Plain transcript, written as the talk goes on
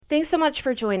Thanks so much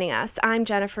for joining us. I'm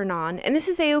Jennifer Nahn, and this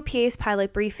is AOPA's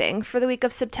pilot briefing for the week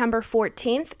of September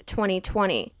 14th,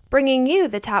 2020, bringing you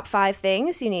the top 5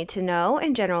 things you need to know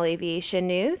in general aviation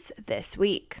news this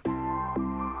week.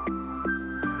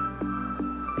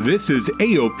 This is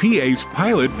AOPA's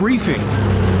pilot briefing.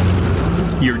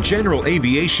 Your general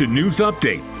aviation news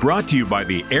update, brought to you by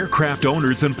the Aircraft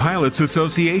Owners and Pilots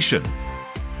Association.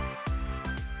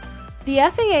 The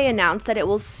FAA announced that it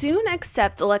will soon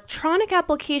accept electronic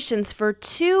applications for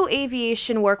 2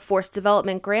 aviation workforce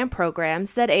development grant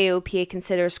programs that AOPA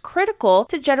considers critical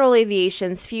to general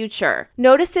aviation's future.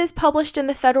 Notices published in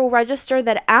the Federal Register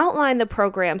that outline the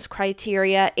program's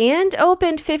criteria and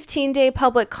opened 15-day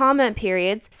public comment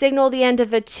periods signal the end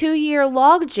of a 2-year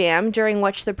logjam during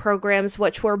which the programs,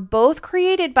 which were both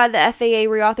created by the FAA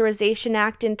Reauthorization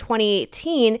Act in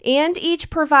 2018 and each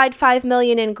provide $5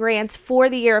 million in grants for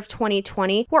the year of 2020,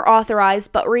 were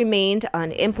authorized but remained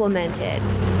unimplemented.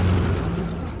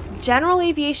 General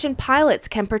aviation pilots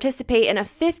can participate in a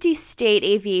 50-state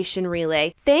aviation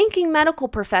relay, thanking medical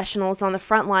professionals on the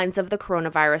front lines of the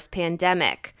coronavirus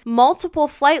pandemic. Multiple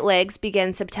flight legs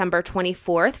begin September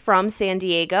 24th from San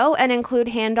Diego and include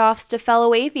handoffs to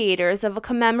fellow aviators of a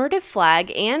commemorative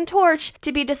flag and torch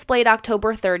to be displayed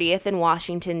October 30th in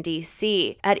Washington,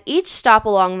 D.C. At each stop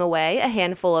along the way, a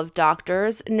handful of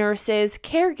doctors, nurses,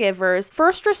 caregivers,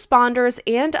 first responders,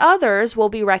 and others will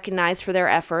be recognized for their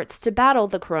efforts to battle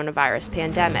the coronavirus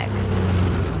pandemic.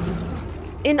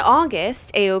 In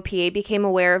August, AOPA became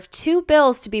aware of 2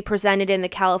 bills to be presented in the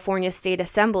California State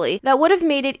Assembly that would have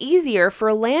made it easier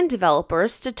for land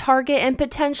developers to target and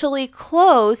potentially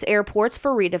close airports for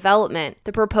redevelopment.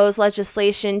 The proposed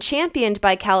legislation, championed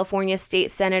by California State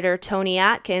Senator Tony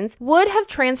Atkins, would have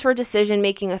transferred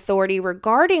decision-making authority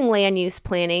regarding land use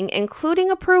planning, including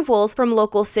approvals from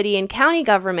local city and county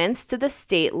governments, to the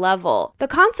state level. The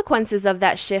consequences of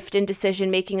that shift in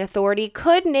decision-making authority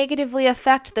could negatively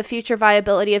affect the future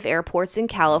viability of airports in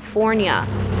California.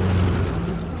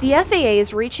 The FAA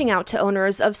is reaching out to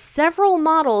owners of several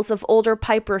models of older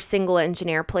Piper single-engine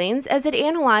airplanes as it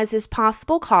analyzes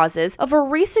possible causes of a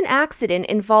recent accident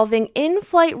involving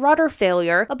in-flight rudder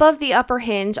failure above the upper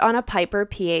hinge on a Piper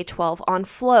PA-12 on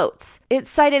floats. It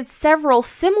cited several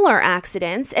similar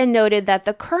accidents and noted that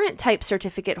the current type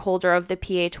certificate holder of the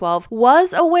PA-12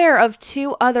 was aware of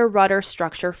 2 other rudder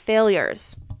structure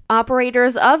failures.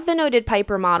 Operators of the noted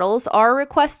Piper models are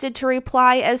requested to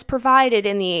reply as provided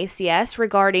in the ACS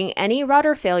regarding any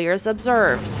rudder failures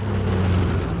observed.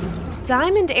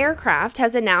 Diamond Aircraft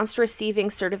has announced receiving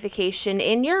certification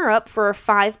in Europe for a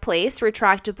 5-place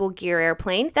retractable gear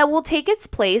airplane that will take its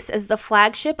place as the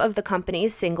flagship of the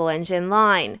company's single-engine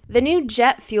line. The new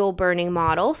jet fuel-burning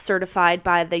model, certified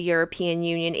by the European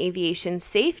Union Aviation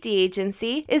Safety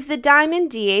Agency, is the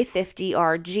Diamond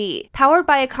DA50RG, powered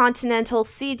by a Continental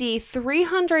CD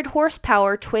 300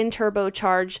 horsepower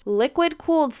twin-turbocharged,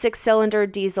 liquid-cooled 6-cylinder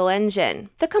diesel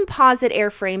engine. The composite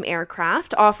airframe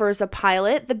aircraft offers a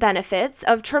pilot the benefits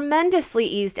of tremendously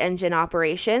eased engine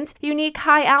operations, unique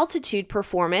high-altitude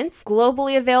performance,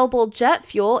 globally available jet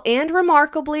fuel, and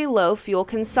remarkably low fuel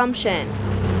consumption.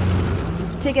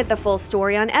 To get the full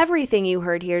story on everything you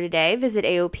heard here today, visit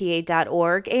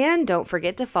AOPA.org, and don't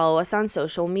forget to follow us on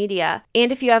social media.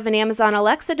 And if you have an Amazon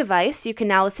Alexa device, you can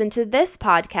now listen to this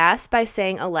podcast by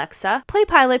saying, "Alexa, play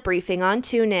Pilot Briefing on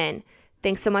TuneIn."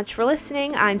 Thanks so much for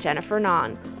listening. I'm Jennifer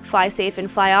Nahn. Fly safe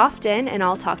and fly often, and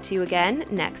I'll talk to you again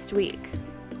next week.